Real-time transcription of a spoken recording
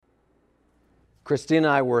Christine and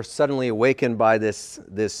I were suddenly awakened by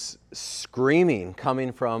this screaming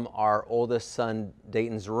coming from our oldest son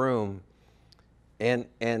Dayton's room. And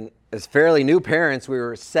as fairly new parents, we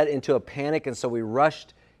were set into a panic, and so we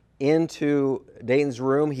rushed into Dayton's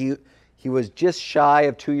room. He was just shy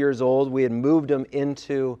of 2 years old. We had moved him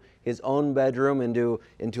into his own bedroom,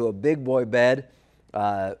 into a big boy bed,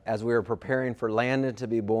 as we were preparing for Landon to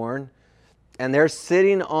be born. And there,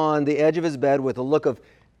 sitting on the edge of his bed with a look of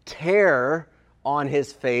terror on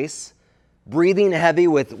his face, breathing heavy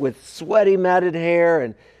with sweaty matted hair,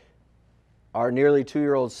 and our nearly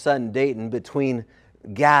 2-year-old son Dayton, between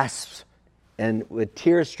gasps and with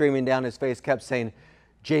tears streaming down his face, kept saying,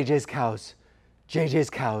 "JJ's cows, JJ's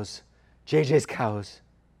cows, JJ's cows."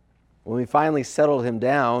 When we finally settled him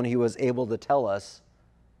down, he was able to tell us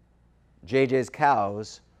JJ's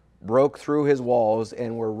cows broke through his walls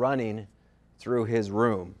and were running through his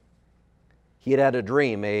room. He had had a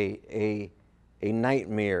dream, a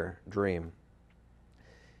nightmare dream.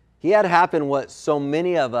 He had happened what so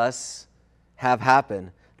many of us have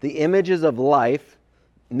happened. The images of life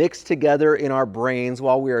mixed together in our brains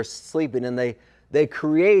while we are sleeping, and they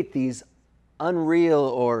create these unreal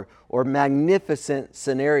or magnificent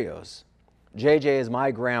scenarios. JJ is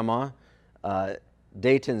my grandma,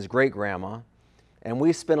 Dayton's great-grandma, and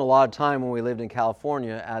we spent a lot of time when we lived in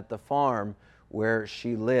California at the farm where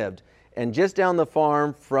she lived. And just down the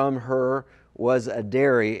farm from her was a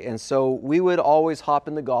dairy, and so we would always hop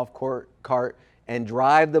in the golf cart and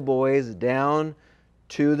drive the boys down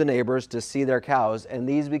to the neighbors to see their cows, and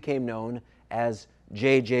these became known as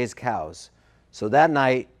JJ's cows. So that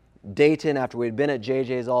night, Dayton, after we'd been at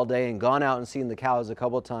JJ's all day and gone out and seen the cows a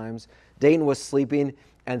couple times, Dayton was sleeping,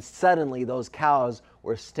 and suddenly those cows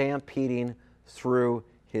were stampeding through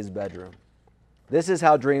his bedroom. This is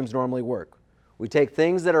how dreams normally work. We take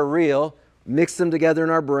things that are real, mix them together in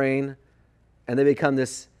our brain, and they become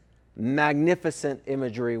this magnificent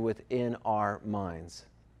imagery within our minds.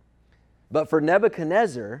 But for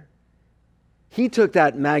Nebuchadnezzar, he took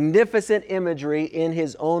that magnificent imagery in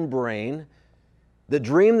his own brain, the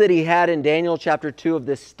dream that he had in Daniel chapter 2 of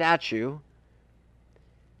this statue,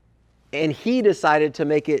 and he decided to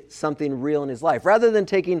make it something real in his life. Rather than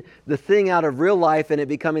taking the thing out of real life and it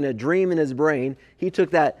becoming a dream in his brain, he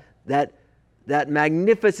took that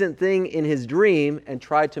magnificent thing in his dream and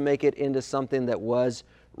tried to make it into something that was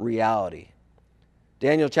reality.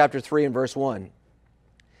 Daniel chapter 3 and verse 1.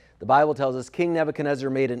 The Bible tells us, King Nebuchadnezzar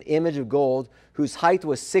made an image of gold whose height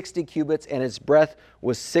was 60 cubits and its breadth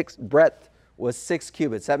was 6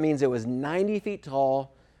 cubits. That means it was 90 feet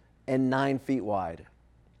tall and 9 feet wide.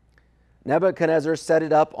 Nebuchadnezzar set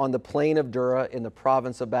it up on the plain of Dura in the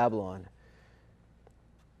province of Babylon.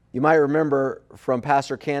 You might remember from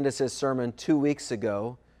Pastor Candace's sermon 2 weeks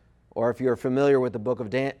ago, or if you're familiar with the book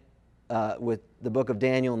of Daniel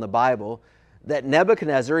in the Bible, that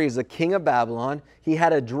Nebuchadnezzar, he's the king of Babylon, he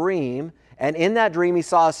had a dream, and in that dream he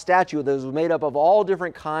saw a statue that was made up of all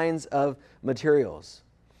different kinds of materials.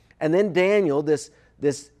 And then Daniel, this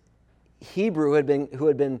Hebrew who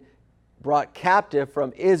had been brought captive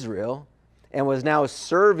from Israel and was now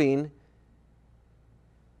serving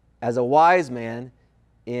as a wise man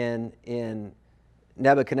in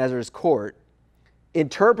Nebuchadnezzar's court,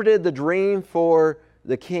 interpreted the dream for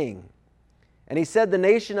the king. And he said the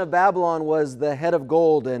nation of Babylon was the head of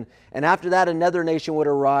gold, and after that another nation would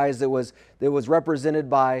arise that was represented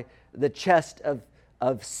by the chest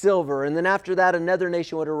of silver. And then after that another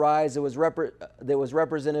nation would arise that was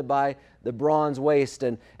represented by the bronze waist.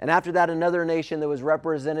 And after that another nation that was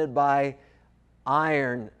represented by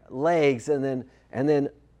iron legs. And then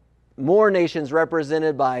more nations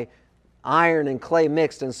represented by iron and clay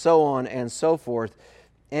mixed, and so on and so forth.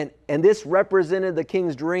 And this represented the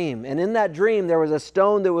king's dream. And in that dream, there was a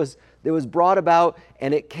stone that was brought about,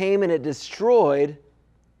 and it came and it destroyed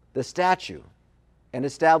the statue and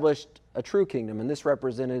established a true kingdom. And this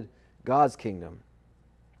represented God's kingdom.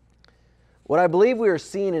 What I believe we are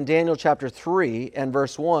seeing in Daniel chapter 3 and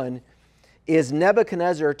verse 1 is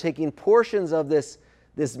Nebuchadnezzar taking portions of this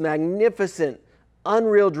magnificent,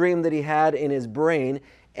 unreal dream that he had in his brain,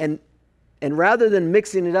 and rather than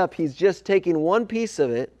mixing it up, he's just taking one piece of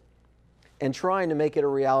it and trying to make it a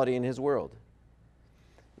reality in his world.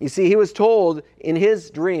 You see, he was told in his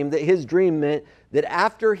dream that his dream meant that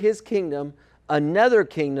after his kingdom, another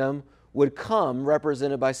kingdom would come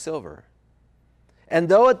represented by silver. And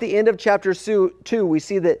though at the end of chapter 2 we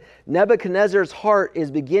see that Nebuchadnezzar's heart is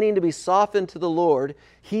beginning to be softened to the Lord,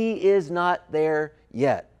 he is not there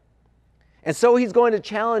yet. And so he's going to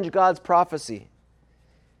challenge God's prophecy.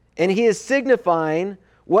 And he is signifying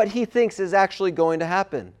what he thinks is actually going to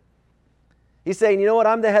happen. He's saying, you know what,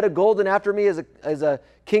 I'm the head of gold, and after me is a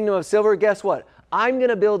kingdom of silver. Guess what? I'm going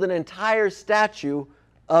to build an entire statue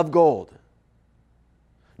of gold.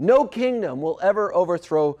 No kingdom will ever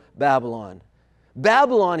overthrow Babylon.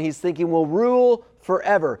 Babylon, he's thinking, will rule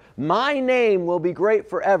forever. My name will be great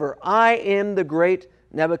forever. I am the great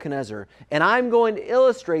Nebuchadnezzar. And I'm going to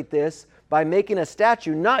illustrate this by making a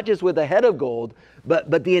statue, not just with a head of gold,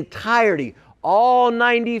 but the entirety, all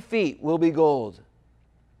 90 feet will be gold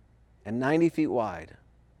and 90 feet wide.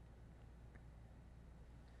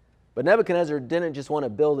 But Nebuchadnezzar didn't just want to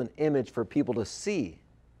build an image for people to see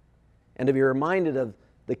and to be reminded of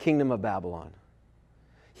the kingdom of Babylon.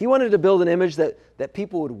 He wanted to build an image that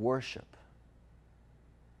people would worship,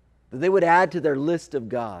 that they would add to their list of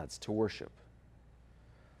gods to worship.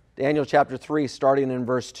 Daniel chapter 3, starting in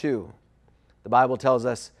verse 2, the Bible tells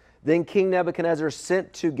us, Then King Nebuchadnezzar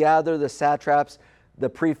sent to gather the satraps, the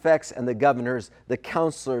prefects and the governors, the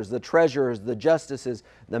counselors, the treasurers, the justices,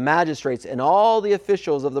 the magistrates, and all the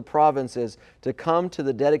officials of the provinces to come to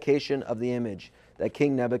the dedication of the image that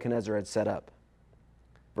King Nebuchadnezzar had set up.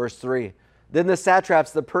 Verse 3, Then the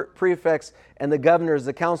satraps, the prefects, and the governors,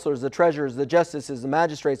 the counselors, the treasurers, the justices, the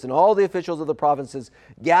magistrates, and all the officials of the provinces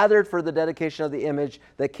gathered for the dedication of the image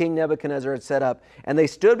that King Nebuchadnezzar had set up. And they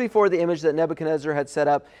stood before the image that Nebuchadnezzar had set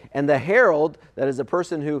up, and the herald, that is the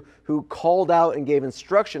person who called out and gave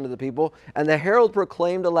instruction to the people, and the herald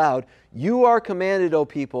proclaimed aloud, You are commanded, O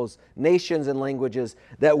peoples, nations, and languages,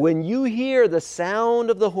 that when you hear the sound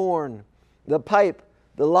of the horn, the pipe,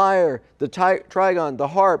 the lyre, the trigon, the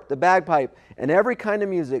harp, the bagpipe, and every kind of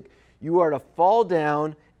music, you are to fall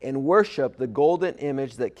down and worship the golden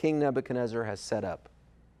image that King Nebuchadnezzar has set up.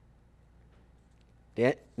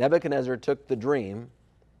 Nebuchadnezzar took the dream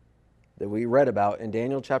that we read about in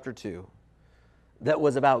Daniel chapter 2 that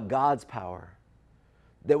was about God's power,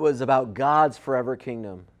 that was about God's forever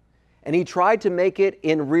kingdom. And he tried to make it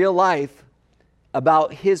in real life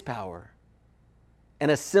about his power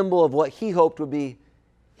and a symbol of what he hoped would be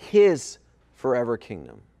his forever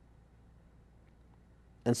kingdom.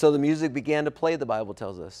 And so the music began to play, the Bible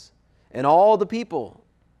tells us. And all the people,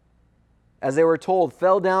 as they were told,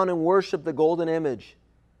 fell down and worshiped the golden image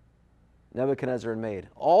Nebuchadnezzar had made.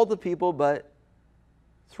 All the people but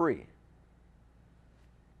 3.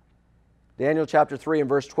 Daniel chapter 3 and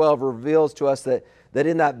verse 12 reveals to us that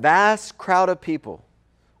in that vast crowd of people,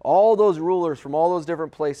 all those rulers from all those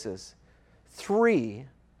different places, 3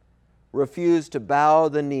 refused to bow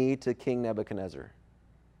the knee to King Nebuchadnezzar.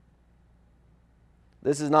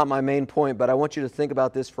 This is not my main point, but I want you to think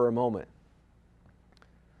about this for a moment.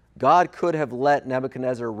 God could have let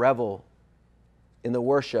Nebuchadnezzar revel in the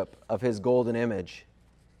worship of his golden image.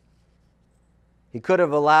 He could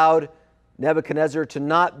have allowed Nebuchadnezzar to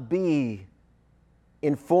not be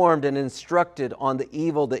informed and instructed on the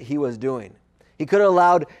evil that he was doing. He could have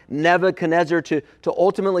allowed Nebuchadnezzar to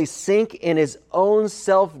ultimately sink in his own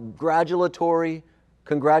self-congratulatory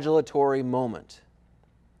moment.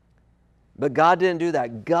 But God didn't do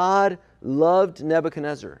that. God loved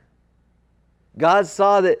Nebuchadnezzar. God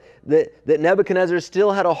saw that Nebuchadnezzar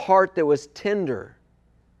still had a heart that was tender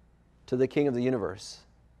to the King of the universe.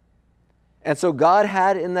 And so God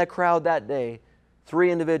had in that crowd that day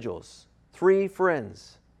 3 individuals, 3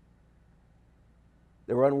 friends.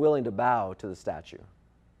 They were unwilling to bow to the statue.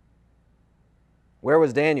 Where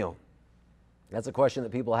was Daniel? That's a question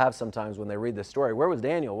that people have sometimes when they read this story. Where was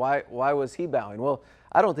Daniel? Why was he bowing? Well,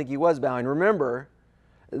 I don't think he was bowing. Remember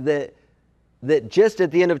that just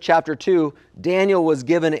at the end of chapter 2, Daniel was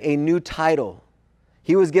given a new title.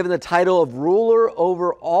 He was given the title of ruler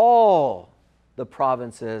over all the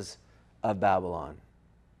provinces of Babylon.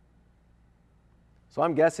 So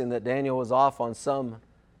I'm guessing that Daniel was off on some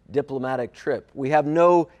diplomatic trip. We have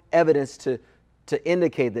no evidence to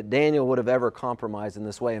indicate that Daniel would have ever compromised in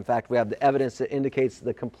this way. In fact, we have the evidence that indicates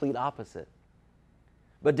the complete opposite.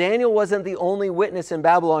 But Daniel wasn't the only witness in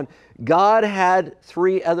Babylon. God had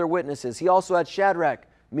 3 other witnesses. He also had Shadrach,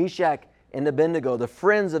 Meshach, and Abednego, the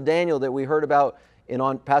friends of Daniel that we heard about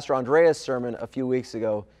in Pastor Andrea's sermon a few weeks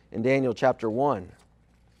ago in Daniel chapter 1.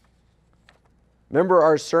 Remember,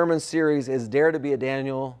 our sermon series is Dare to be a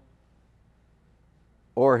Daniel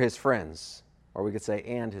or his friends, or we could say,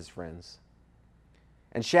 and his friends.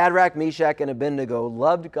 And Shadrach, Meshach, and Abednego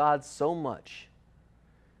loved God so much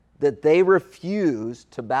that they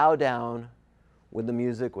refused to bow down when the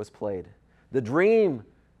music was played. The dream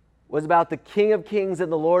was about the King of Kings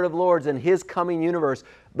and the Lord of Lords and his coming universe.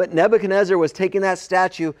 But Nebuchadnezzar was taking that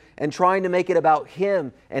statue and trying to make it about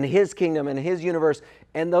him and his kingdom and his universe.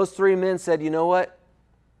 And those 3 men said, you know what?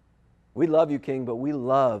 We love you, King, but we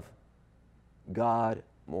love God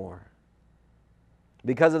more.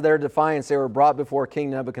 Because of their defiance, they were brought before King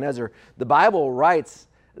Nebuchadnezzar. The Bible writes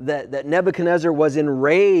that Nebuchadnezzar was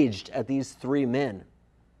enraged at these three men.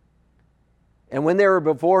 And when they were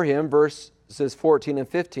before him, verses 14 and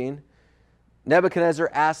 15, Nebuchadnezzar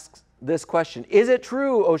asks this question: "Is it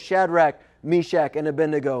true, O Shadrach, Meshach, and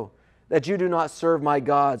Abednego, that you do not serve my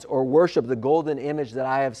gods or worship the golden image that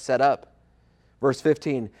I have set up?" Verse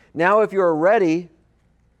 15, "Now if you are ready,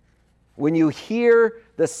 when you hear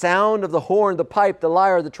the sound of the horn, the pipe, the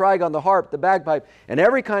lyre, the trigon, the harp, the bagpipe, and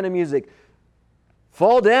every kind of music,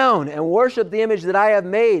 fall down and worship the image that I have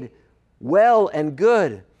made, well and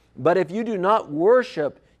good. But if you do not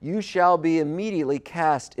worship, you shall be immediately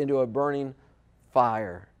cast into a burning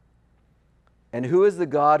fire. And who is the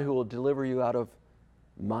God who will deliver you out of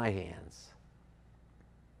my hands?"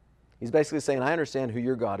 He's basically saying, I understand who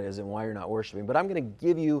your God is and why you're not worshiping, but I'm going to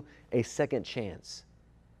give you a second chance.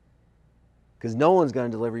 Because no one's going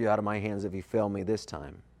to deliver you out of my hands if you fail me this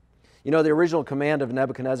time. You know, the original command of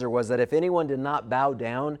Nebuchadnezzar was that if anyone did not bow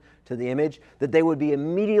down to the image, that they would be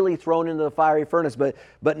immediately thrown into the fiery furnace.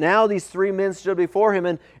 But now these three men stood before him,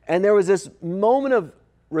 and there was this moment of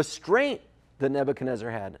restraint that Nebuchadnezzar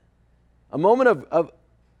had. A moment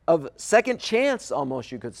of second chance,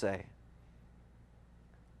 almost, you could say.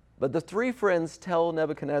 But the three friends tell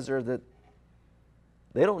Nebuchadnezzar that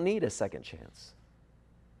they don't need a second chance.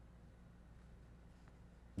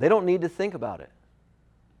 They don't need to think about it.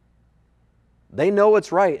 They know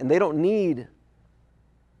what's right, and they don't need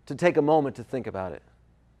to take a moment to think about it.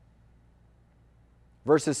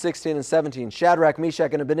 Verses 16 and 17, Shadrach,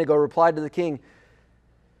 Meshach, and Abednego replied to the king,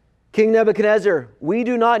 "King Nebuchadnezzar, we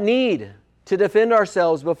do not need to defend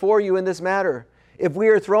ourselves before you in this matter. If we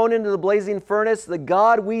are thrown into the blazing furnace, the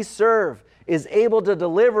God we serve is able to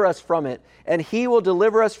deliver us from it, and He will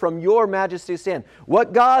deliver us from your majesty's hand."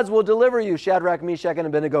 What gods will deliver you, Shadrach, Meshach, and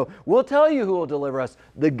Abednego? We'll tell you who will deliver us.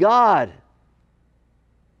 The God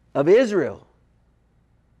of Israel,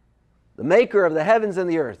 the maker of the heavens and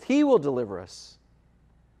the earth. He will deliver us.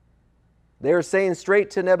 They are saying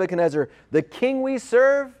straight to Nebuchadnezzar, the king we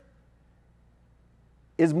serve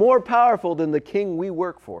is more powerful than the king we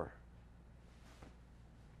work for.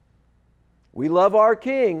 We love our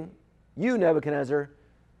king, you Nebuchadnezzar,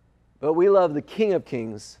 but we love the King of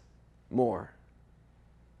Kings more.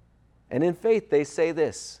 And in faith they say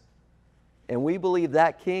this, and we believe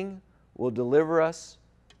that king will deliver us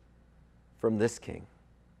from this king.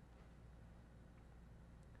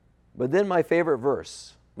 But then my favorite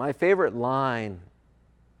verse, my favorite line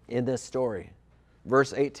in this story,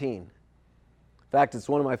 verse 18. In fact, it's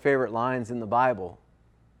one of my favorite lines in the Bible.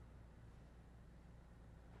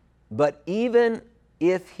 "But even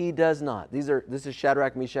if he does not," this is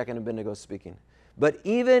Shadrach, Meshach, and Abednego speaking. "But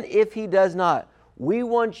even if he does not, we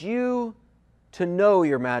want you to know,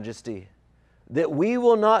 your majesty, that we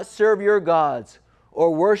will not serve your gods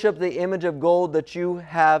or worship the image of gold that you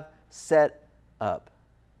have set up."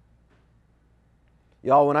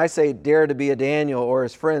 Y'all, when I say dare to be a Daniel or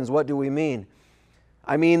his friends, what do we mean?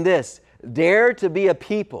 I mean this: dare to be a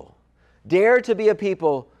people. Dare to be a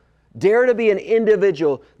people. Dare to be an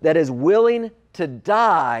individual that is willing to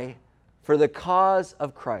die for the cause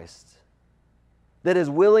of Christ. That is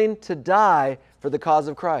willing to die for the cause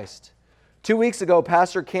of Christ. 2 weeks ago,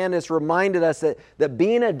 Pastor Candace reminded us that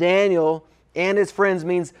being a Daniel and his friends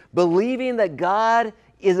means believing that God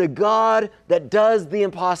is a God that does the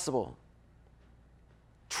impossible.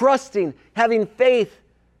 Trusting, having faith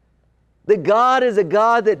that God is a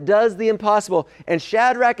God that does the impossible. And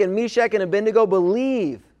Shadrach and Meshach and Abednego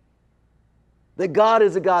believe that God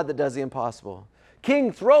is a God that does the impossible.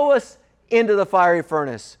 "King, throw us into the fiery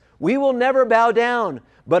furnace. We will never bow down,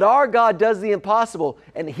 but our God does the impossible,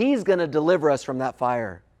 and He's going to deliver us from that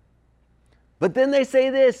fire." But then they say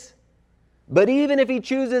this: "But even if He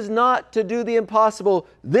chooses not to do the impossible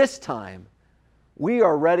this time, we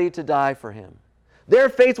are ready to die for Him." Their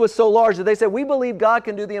faith was so large that they said, "We believe God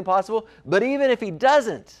can do the impossible, but even if He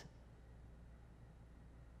doesn't,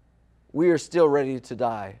 we are still ready to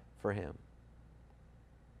die for Him."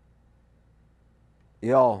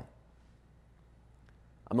 Y'all,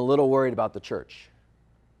 I'm a little worried about the church.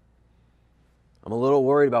 I'm a little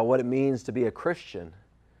worried about what it means to be a Christian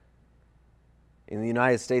in the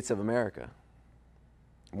United States of America.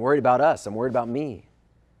 I'm worried about us. I'm worried about me.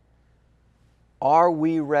 Are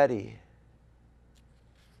we ready?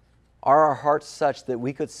 Are our hearts such that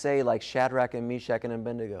we could say, like Shadrach and Meshach and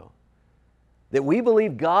Abednego, that we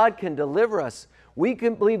believe God can deliver us? We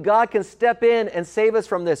can believe God can step in and save us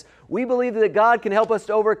from this. We believe that God can help us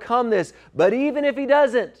to overcome this. But even if He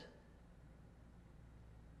doesn't,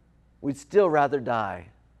 we'd still rather die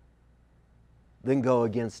than go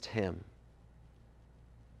against Him.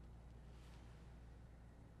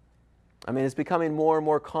 I mean, it's becoming more and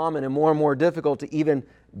more common and more difficult to even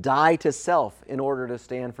die to self in order to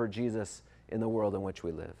stand for Jesus in the world in which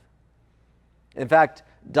we live. In fact,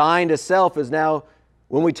 dying to self is now,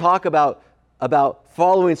 when we talk about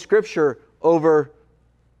following Scripture over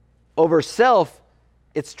self,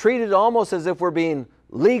 it's treated almost as if we're being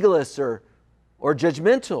legalists or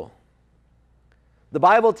judgmental. The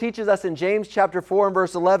Bible teaches us in James chapter 4 and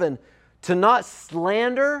verse 11 to not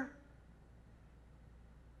slander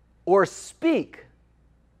or speak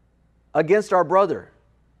against our brother,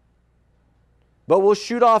 but we'll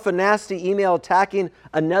shoot off a nasty email attacking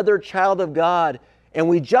another child of God, and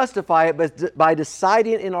we justify it by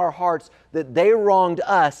deciding in our hearts that they wronged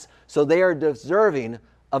us, so they are deserving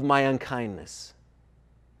of my unkindness.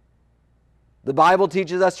 The Bible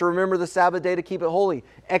teaches us to remember the Sabbath day to keep it holy.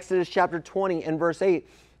 Exodus chapter 20 and verse 8.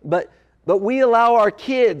 But we allow our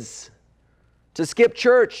kids to skip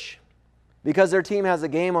church because their team has a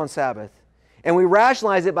game on Sabbath. And we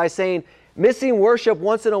rationalize it by saying missing worship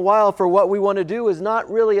once in a while for what we want to do is not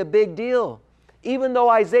really a big deal. Even though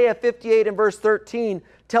Isaiah 58 and verse 13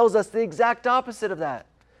 tells us the exact opposite of that.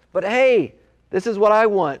 But hey, this is what I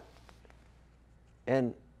want.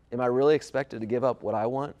 And am I really expected to give up what I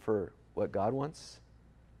want for what God wants?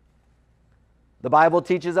 The Bible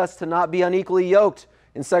teaches us to not be unequally yoked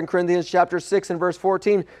in 2 Corinthians chapter 6 and verse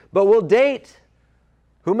 14. But we'll date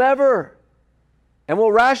whomever. And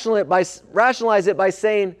we'll rationalize it by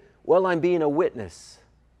saying, well, I'm being a witness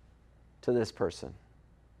to this person.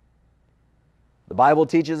 The Bible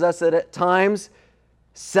teaches us that at times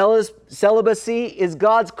celibacy is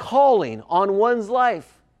God's calling on one's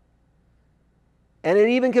life. And it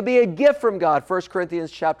even could be a gift from God, 1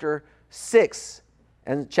 Corinthians chapter 6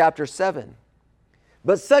 and chapter 7.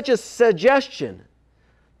 But such a suggestion,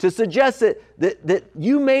 to suggest that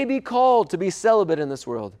you may be called to be celibate in this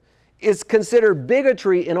world, is considered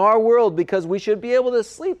bigotry in our world, because we should be able to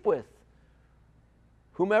sleep with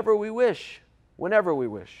whomever we wish, whenever we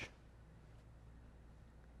wish.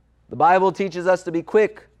 The Bible teaches us to be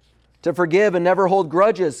quick to forgive and never hold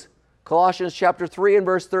grudges. Colossians chapter 3 and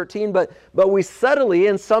verse 13. But we subtly,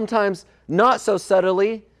 and sometimes not so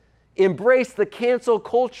subtly, embrace the cancel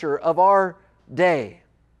culture of our day.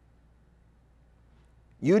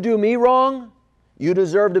 You do me wrong, you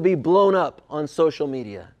deserve to be blown up on social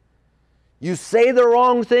media. You say the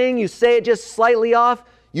wrong thing, you say it just slightly off,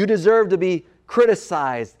 you deserve to be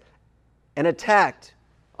criticized and attacked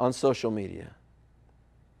on social media.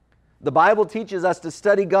 The Bible teaches us to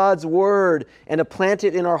study God's Word and to plant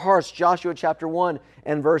it in our hearts. Joshua chapter 1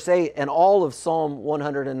 and verse 8 and all of Psalm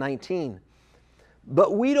 119.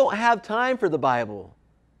 But we don't have time for the Bible.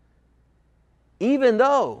 Even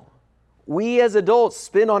though we as adults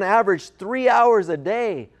spend on average 3 hours a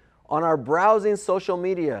day on our browsing social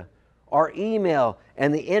media, our email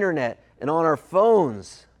and the internet, and on our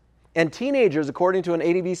phones. And teenagers, according to an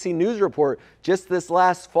ADVC news report just this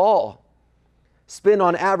last fall, spend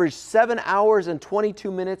on average 7 hours and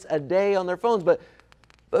 22 minutes a day on their phones. But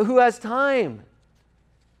who has time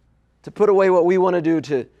to put away what we want to do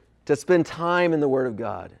to spend time in the Word of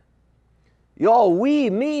God? Y'all,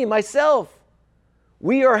 me, myself,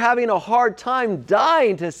 we are having a hard time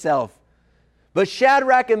dying to self. But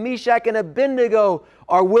Shadrach and Meshach and Abednego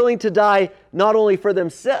are willing to die not only for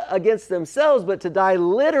against themselves, but to die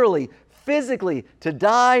literally, physically, to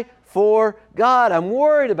die for God. I'm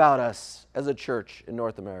worried about us as a church in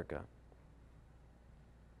North America.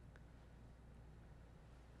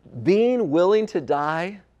 Being willing to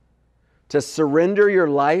die, to surrender your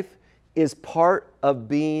life, is part of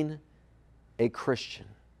being a Christian.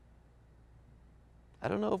 I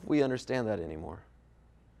don't know if we understand that anymore.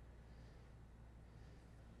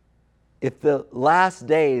 If the last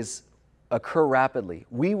days occur rapidly,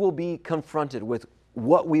 we will be confronted with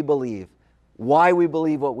what we believe, why we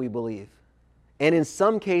believe what we believe. And in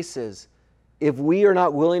some cases, if we are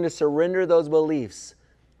not willing to surrender those beliefs,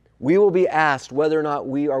 we will be asked whether or not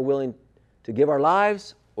we are willing to give our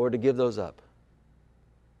lives or to give those up.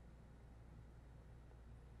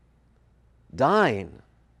 Dying,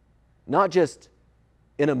 not just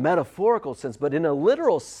in a metaphorical sense, but in a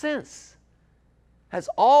literal sense, has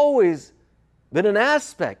always been an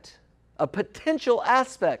aspect, a potential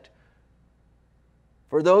aspect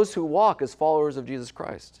for those who walk as followers of Jesus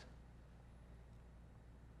Christ.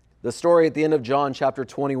 The story at the end of John chapter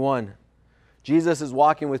 21, Jesus is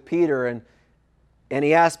walking with Peter and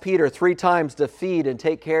he asked Peter 3 times to feed and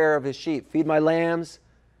take care of his sheep. Feed my lambs,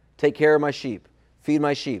 take care of my sheep. Feed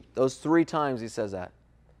my sheep. Those 3 times he says that.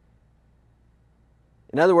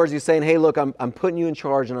 In other words, he's saying, hey, look, I'm putting you in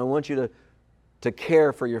charge and I want you to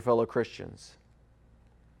care for your fellow Christians.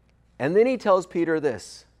 And then he tells Peter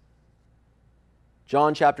this,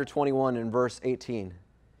 John chapter 21 and verse 18.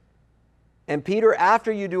 And Peter, after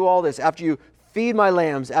you do all this, after you feed my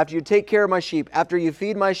lambs, after you take care of my sheep, after you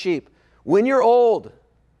feed my sheep, when you're old,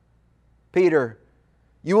 Peter,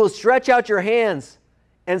 you will stretch out your hands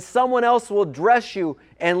and someone else will dress you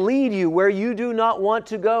and lead you where you do not want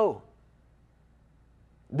to go.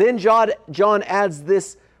 Then John adds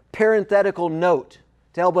this parenthetical note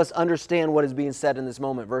to help us understand what is being said in this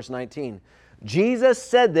moment. Verse 19. Jesus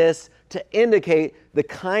said this to indicate the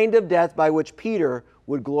kind of death by which Peter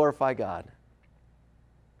would glorify God.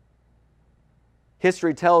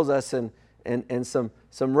 History tells us, and some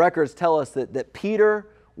records tell us that Peter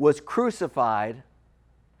was crucified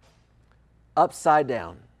upside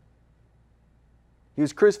down. He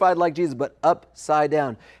was crucified like Jesus, but upside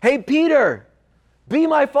down. Hey, Peter, be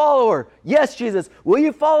my follower. Yes, Jesus. Will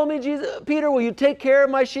you follow me, Jesus? Peter, will you take care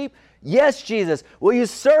of my sheep? Yes, Jesus. Will you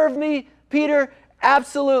serve me, Peter?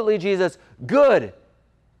 Absolutely, Jesus. Good.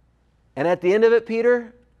 And at the end of it,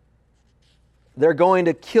 Peter, they're going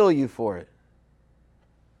to kill you for it.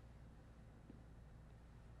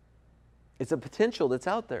 It's a potential that's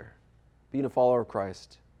out there, being a follower of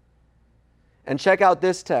Christ. And check out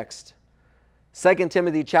this text, 2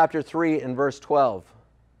 Timothy chapter 3 and verse 12.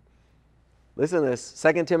 Listen to this,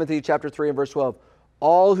 2 Timothy chapter 3 and verse 12.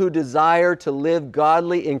 All who desire to live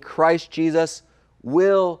godly in Christ Jesus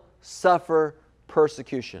will suffer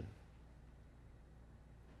persecution.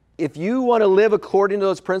 If you want to live according to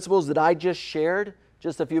those principles that I just shared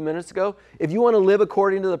just a few minutes ago, if you want to live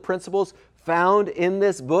according to the principles found in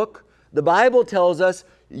this book, the Bible tells us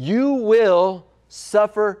you will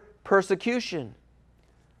suffer persecution.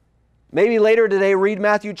 Maybe later today, read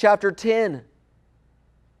Matthew chapter 10.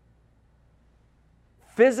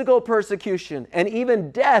 Physical persecution and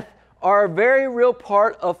even death are a very real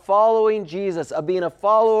part of following Jesus, of being a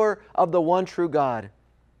follower of the one true God.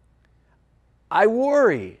 I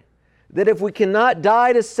worry that if we cannot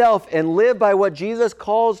die to self and live by what Jesus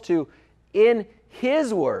calls to in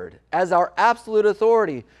His Word as our absolute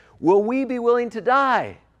authority, will we be willing to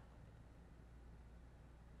die?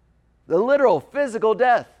 The literal physical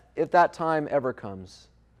death, if that time ever comes.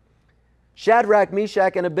 Shadrach,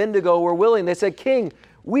 Meshach, and Abednego were willing. They said, King,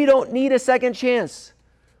 we don't need a second chance.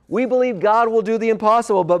 We believe God will do the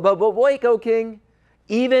impossible. But wait, O King,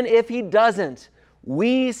 even if He doesn't,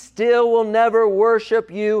 we still will never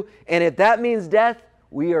worship you. And if that means death,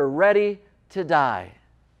 we are ready to die.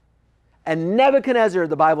 And Nebuchadnezzar,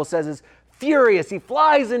 the Bible says, is furious. He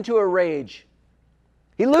flies into a rage.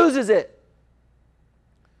 He loses it.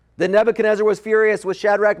 Then Nebuchadnezzar was furious with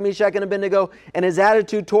Shadrach, Meshach, and Abednego, and his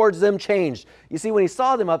attitude towards them changed. You see, when he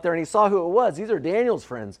saw them up there and he saw who it was, these are Daniel's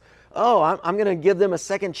friends. Oh, I'm going to give them a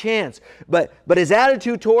second chance. But his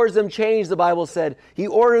attitude towards them changed, the Bible said. He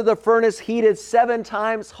ordered the furnace heated 7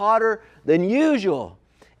 times hotter than usual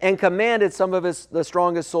and commanded some of the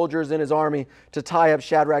strongest soldiers in his army to tie up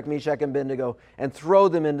Shadrach, Meshach, and Abednego and throw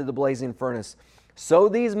them into the blazing furnace. So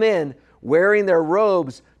these men, wearing their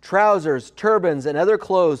robes, trousers, turbans, and other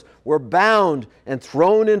clothes, were bound and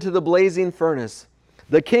thrown into the blazing furnace.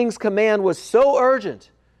 The king's command was so urgent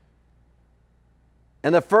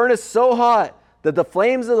and the furnace so hot that the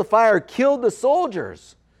flames of the fire killed the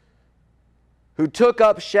soldiers who took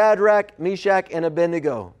up Shadrach, Meshach, and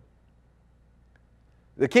Abednego.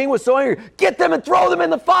 The king was so angry, get them and throw them in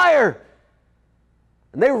the fire.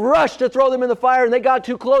 And they rushed to throw them in the fire, and they got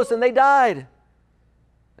too close and they died.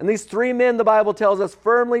 And these 3 men, the Bible tells us,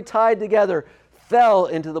 firmly tied together, fell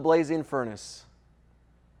into the blazing furnace.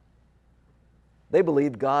 They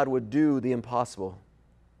believed God would do the impossible,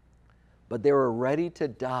 but they were ready to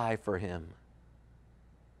die for Him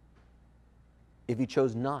if He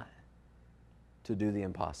chose not to do the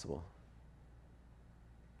impossible.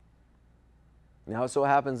 Now it so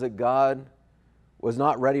happens that God was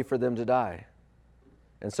not ready for them to die,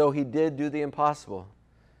 and so He did do the impossible.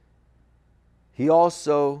 He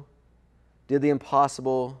also did the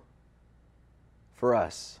impossible for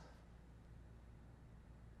us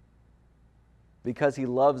because He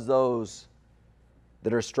loves those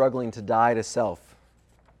that are struggling to die to self.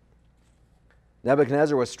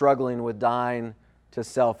 Nebuchadnezzar was struggling with dying to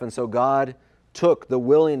self, and so God took the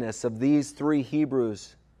willingness of these 3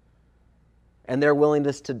 Hebrews and their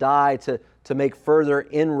willingness to die to make further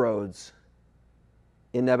inroads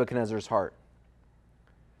in Nebuchadnezzar's heart.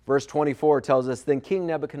 Verse 24 tells us, then King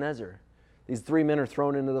Nebuchadnezzar, these 3 men are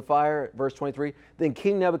thrown into the fire. Verse 23, then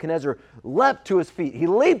King Nebuchadnezzar leapt to his feet. He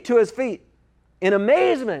leaped to his feet in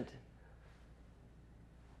amazement.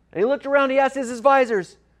 And he looked around, he asked his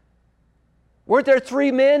advisors, weren't there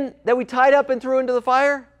 3 men that we tied up and threw into the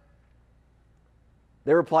fire?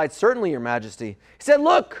 They replied, certainly, Your Majesty. He said,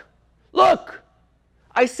 look,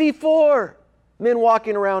 I see 4 men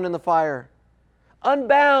walking around in the fire,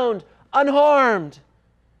 unbound, unharmed.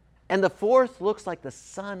 And the 4th looks like the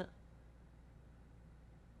son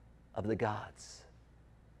of the gods.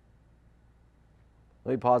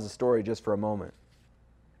 Let me pause the story just for a moment.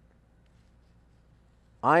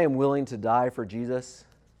 I am willing to die for Jesus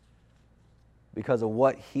because of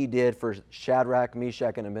what he did for Shadrach,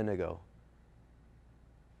 Meshach, and Abednego.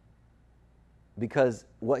 Because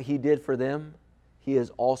what he did for them, he has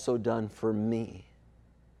also done for me.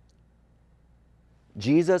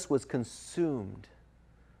 Jesus was consumed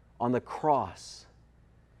on the cross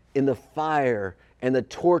in the fire and the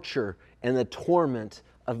torture and the torment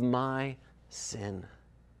of my sin.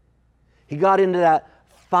 He got into that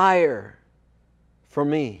fire for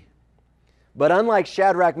me. But unlike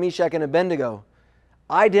Shadrach, Meshach, and Abednego,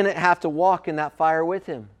 I didn't have to walk in that fire with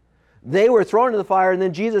him. They were thrown into the fire, and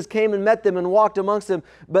then Jesus came and met them and walked amongst them.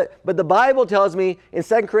 But the Bible tells me in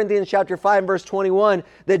 2 Corinthians chapter 5, verse 21,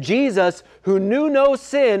 that Jesus, who knew no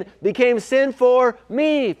sin, became sin for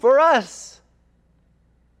me, for us.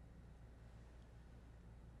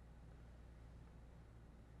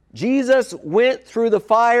 Jesus went through the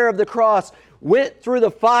fire of the cross, went through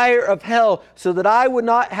the fire of hell, so that I would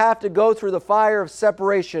not have to go through the fire of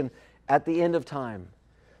separation at the end of time.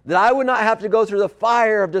 That I would not have to go through the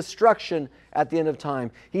fire of destruction at the end of time.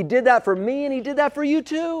 He did that for me, and he did that for you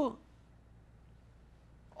too.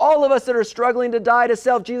 All of us that are struggling to die to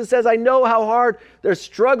self, Jesus says, I know how hard they're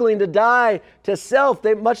struggling to die to self,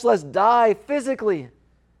 they much less die physically.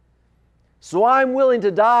 So I'm willing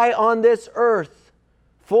to die on this earth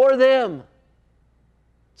for them,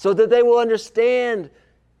 so that they will understand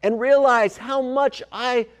and realize how much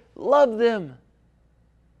I love them.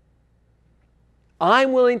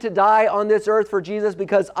 I'm willing to die on this earth for Jesus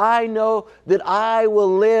because I know that I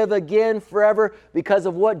will live again forever because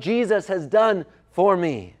of what Jesus has done for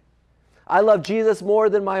me. I love Jesus more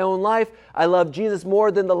than my own life. I love Jesus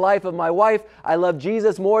more than the life of my wife. I love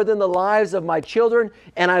Jesus more than the lives of my children.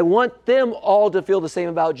 And I want them all to feel the same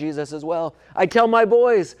about Jesus as well. I tell my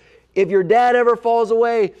boys, if your dad ever falls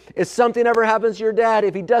away, if something ever happens to your dad,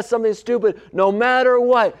 if he does something stupid, no matter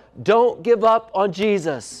what, don't give up on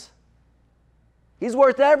Jesus. He's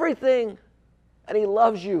worth everything, and he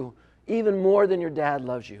loves you even more than your dad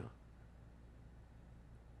loves you.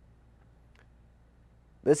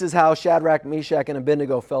 This is how Shadrach, Meshach, and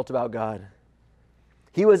Abednego felt about God.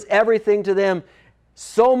 He was everything to them,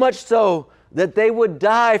 so much so that they would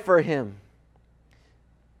die for him.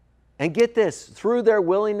 And get this, through their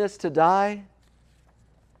willingness to die,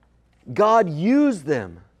 God used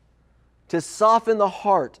them to soften the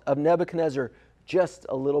heart of Nebuchadnezzar just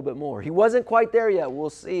a little bit more. He wasn't quite there yet. We'll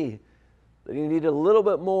see that he needed a little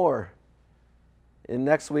bit more in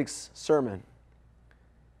next week's sermon.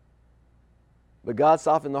 But God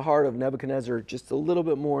softened the heart of Nebuchadnezzar just a little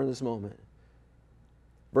bit more in this moment.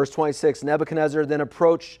 Verse 26, Nebuchadnezzar then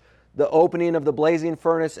approached the opening of the blazing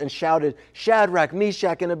furnace and shouted, Shadrach,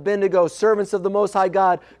 Meshach, and Abednego, servants of the Most High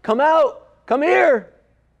God, come out, come here.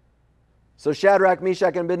 So Shadrach,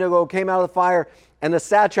 Meshach, and Abednego came out of the fire, and the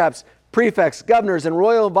satraps, prefects, governors, and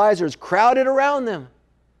royal advisors crowded around them.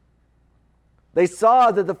 They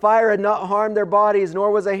saw that the fire had not harmed their bodies,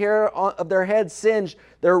 nor was a hair of their heads singed.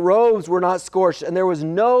 Their robes were not scorched, and there was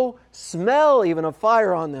no smell even of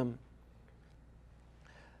fire on them.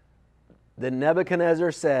 Then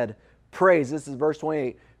Nebuchadnezzar said, praise, this is verse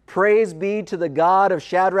 28, praise be to the God of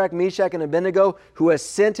Shadrach, Meshach, and Abednego, who has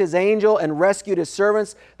sent his angel and rescued his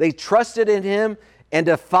servants. They trusted in him and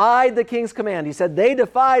defied the king's command. He said, they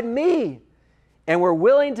defied me and were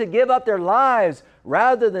willing to give up their lives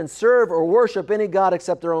rather than serve or worship any god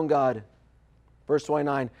except their own God. Verse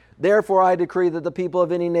 29, therefore I decree that the people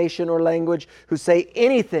of any nation or language who say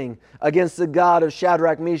anything against the God of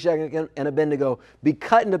Shadrach, Meshach, and Abednego be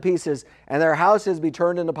cut into pieces, and their houses be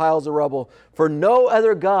turned into piles of rubble. For no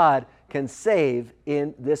other God can save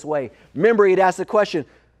in this way. Remember, he'd asked the question,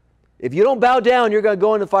 if you don't bow down, you're going to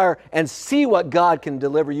go into the fire and see what God can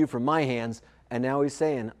deliver you from my hands. And now he's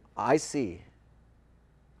saying, I see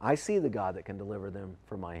the God that can deliver them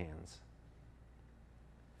from my hands.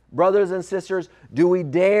 Brothers and sisters, do we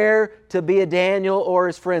dare to be a Daniel or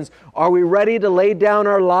his friends? Are we ready to lay down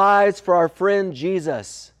our lives for our friend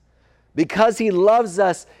Jesus? Because he loves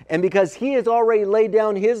us and because he has already laid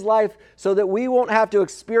down his life so that we won't have to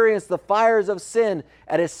experience the fires of sin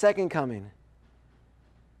at his second coming.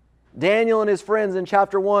 Daniel and his friends in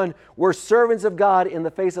chapter 1 were servants of God in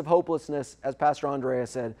the face of hopelessness, as Pastor Andrea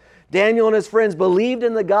said. Daniel and his friends believed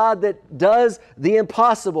in the God that does the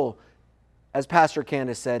impossible, as Pastor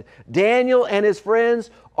Candace said. Daniel and his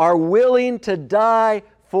friends are willing to die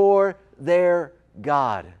for their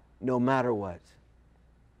God no matter what?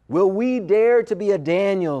 Will we dare to be a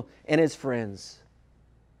Daniel and his friends?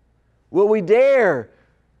 Will we dare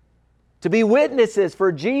to be witnesses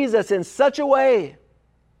for Jesus in such a way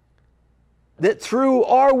that through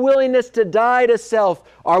our willingness to die to self,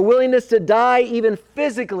 our willingness to die even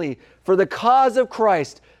physically for the cause of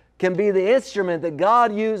Christ, can be the instrument that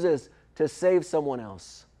God uses to save someone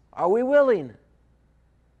else? Are we willing?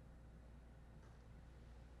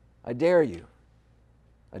 I dare you,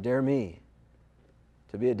 I dare me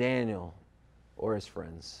to be a Daniel or his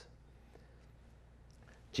friends.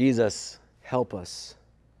 Jesus, help us.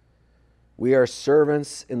 We are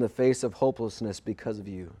servants in the face of hopelessness because of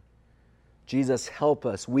you. Jesus, help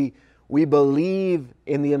us. We believe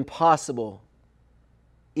in the impossible,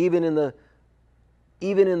 even in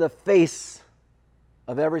the face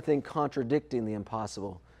of everything contradicting the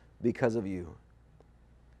impossible because of you.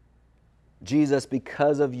 Jesus,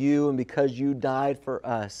 because of you and because you died for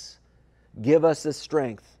us, give us the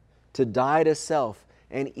strength to die to self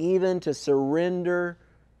and even to surrender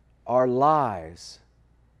our lives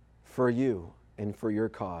for you and for your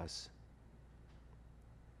cause.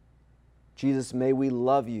 Jesus, may we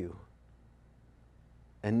love you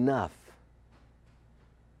enough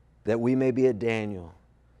that we may be a Daniel,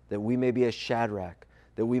 that we may be a Shadrach,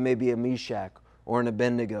 that we may be a Meshach or an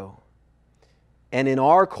Abednego. And in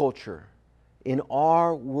our culture, in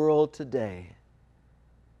our world today,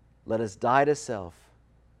 let us die to self,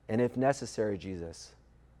 and if necessary, Jesus,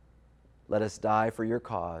 let us die for your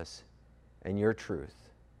cause and your truth,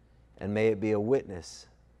 and may it be a witness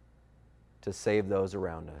to save those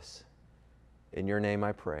around us. In your name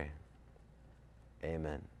I pray.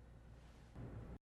 Amen.